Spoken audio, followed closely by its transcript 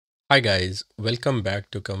Hi guys, welcome back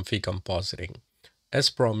to Comfy Compositing. As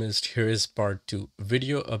promised, here is part 2,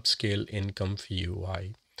 Video Upscale in Comfy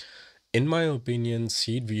UI. In my opinion,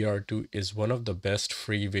 SeedVR2 is one of the best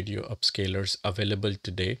free video upscalers available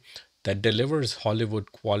today that delivers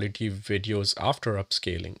Hollywood quality videos after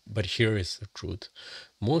upscaling. But here is the truth.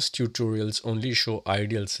 Most tutorials only show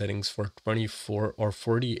ideal settings for 24 or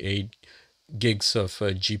 48 gigs of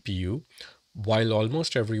GPU, while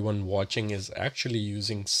almost everyone watching is actually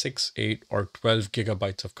using 6, 8, or 12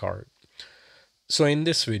 gigabytes of card. So in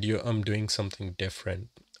this video, I'm doing something different.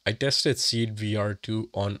 I tested SeedVR2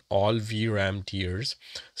 on all VRAM tiers,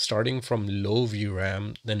 starting from low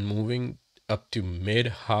VRAM, then moving up to mid,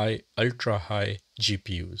 high, ultra high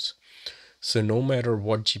GPUs. So no matter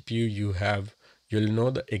what GPU you have, you'll know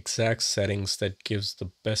the exact settings that gives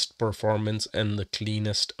the best performance and the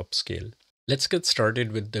cleanest upscale. Let's get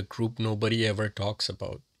started with the group nobody ever talks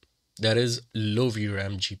about. That is low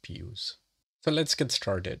VRAM GPUs. So let's get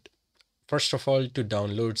started. First of all, to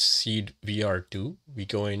download SeedVR2, we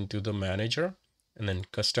go into the manager and then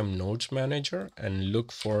custom nodes manager and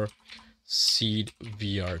look for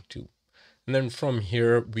SeedVR2. And then from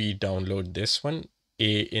here, we download this one,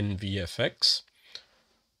 A in VFX.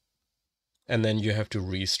 And then you have to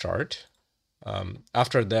restart.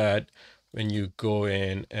 After that, when you go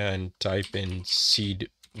in and type in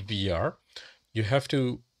SeedVR, you have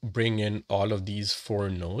to bring in all of these 4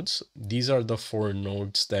 nodes. These are the 4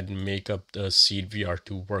 nodes that make up the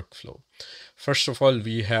SeedVR2 workflow. First of all,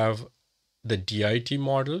 we have the DIT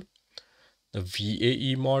model, the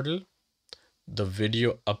VAE model, the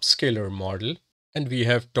video upscaler model, and we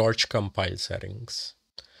have torch compile settings.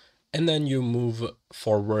 And then you move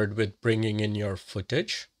forward with bringing in your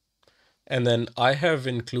footage. And then I have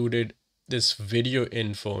included this video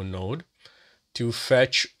info node to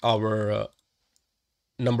fetch our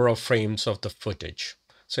number of frames of the footage.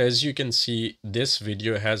 So as you can see, this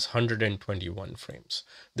video has 121 frames.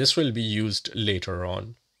 This will be used later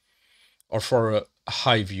on or for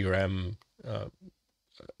high VRAM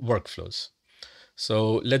workflows.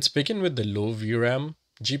 So let's begin with the low VRAM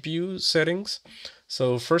GPU settings.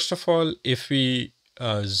 So first of all, if we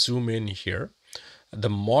zoom in here, the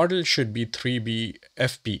model should be 3B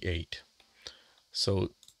FP8.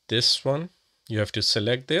 So this one, you have to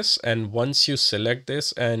select this. And once you select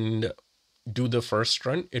this and do the first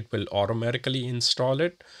run, it will automatically install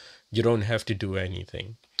it. You don't have to do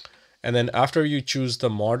anything. And then after you choose the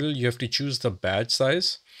model, you have to choose the batch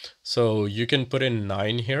size. So you can put in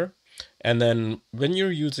 9 here. And then when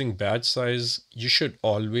you're using batch size, you should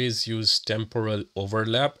always use temporal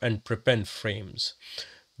overlap and prepend frames.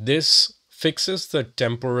 This fixes the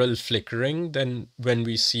temporal flickering than when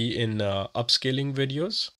we see in upscaling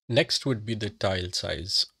videos. Next would be the tile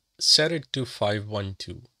size. Set it to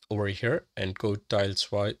 512 over here and code tile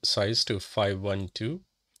size to 512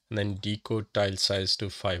 and then decode tile size to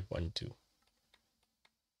 512.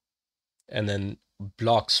 And then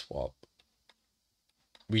block swap.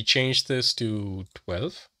 We change this to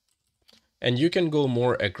 12 and you can go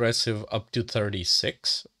more aggressive up to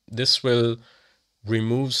 36. This will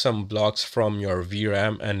remove some blocks from your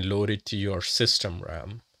VRAM and load it to your system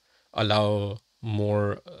RAM. Allow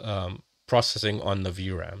more processing on the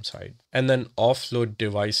VRAM side. And then offload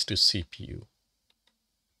device to CPU.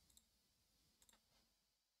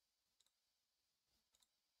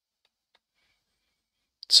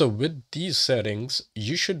 So with these settings,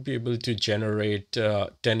 you should be able to generate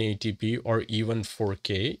 1080p or even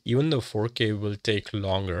 4K. Even though 4K will take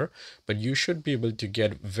longer, but you should be able to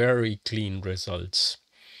get very clean results.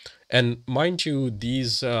 And mind you,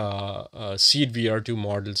 these SeedVR2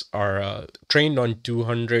 models are trained on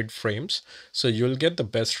 200 frames. So you'll get the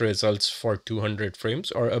best results for 200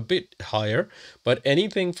 frames or a bit higher. But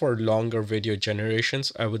anything for longer video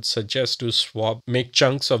generations, I would suggest to make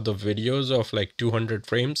chunks of the videos of like 200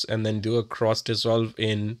 frames and then do a cross dissolve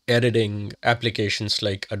in editing applications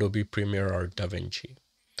like Adobe Premiere or DaVinci.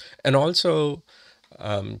 And also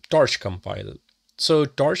torch compile. So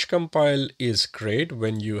torch compile is great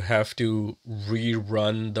when you have to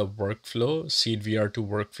rerun the workflow, SeedVR2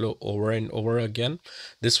 workflow over and over again.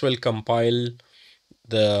 This will compile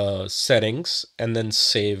the settings and then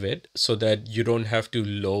save it so that you don't have to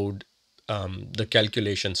load the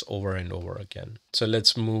calculations over and over again. So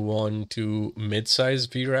let's move on to mid-size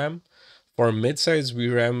VRAM. For mid-size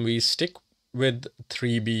VRAM, we stick with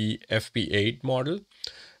 3B FP8 model,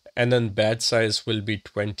 and then batch size will be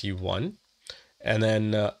 21. And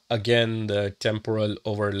then again, the temporal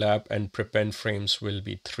overlap and prepend frames will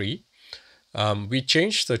be 3. We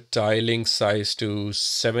changed the tiling size to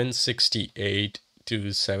 768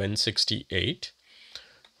 to 768.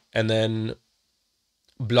 And then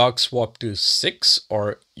block swap to 6,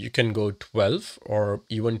 or you can go 12 or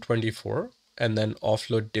even 24, and then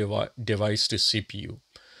offload device to CPU.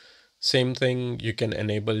 Same thing, you can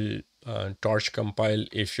enable torch compile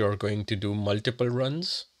if you're going to do multiple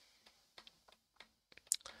runs.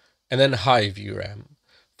 And then high VRAM.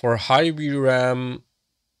 For high VRAM,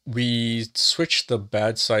 we switch the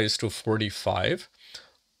batch size to 45,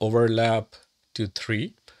 overlap to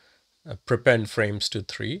 3, prepend frames to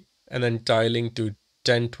 3, and then tiling to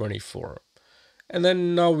 1024. And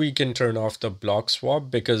then now we can turn off the block swap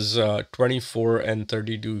because 24 and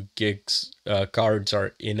 32 gigs cards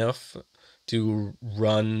are enough to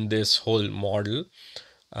run this whole model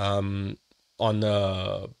on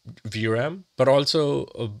the VRAM, but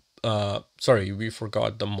also, sorry, we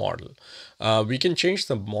forgot the model. We can change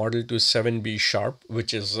the model to 7B sharp,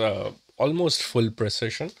 which is almost full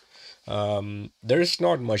precision. There's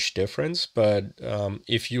not much difference, but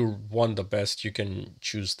if you want the best, you can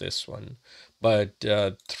choose this one. But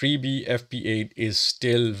 3B FP8 is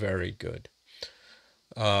still very good.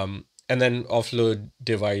 And then offload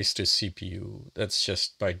device to CPU. That's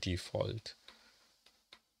just by default.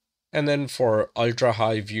 And then for ultra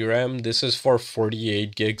high VRAM, this is for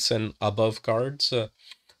 48 gigs and above cards.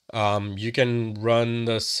 You can run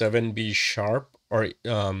the 7B sharp or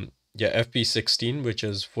FP16, which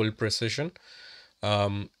is full precision.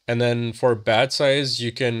 And then for batch size,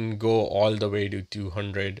 you can go all the way to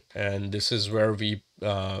 200. And this is where we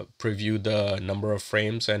preview the number of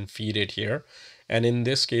frames and feed it here. And in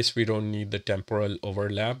this case, we don't need the temporal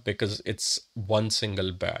overlap because it's one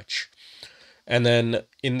single batch. And then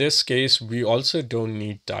in this case, we also don't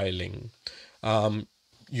need tiling.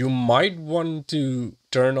 You might want to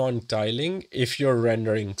turn on tiling if you're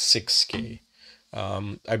rendering 6K.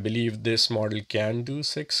 I believe this model can do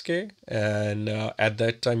 6K, and at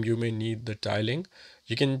that time you may need the tiling.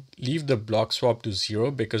 You can leave the block swap to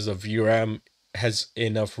 0 because the VRAM has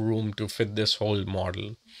enough room to fit this whole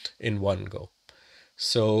model in one go.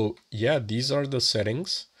 So yeah, these are the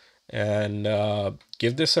settings, and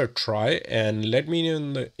give this a try and let me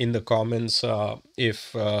know in the comments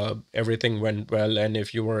if everything went well and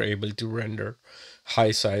if you were able to render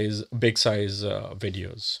big size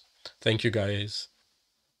videos. Thank you guys.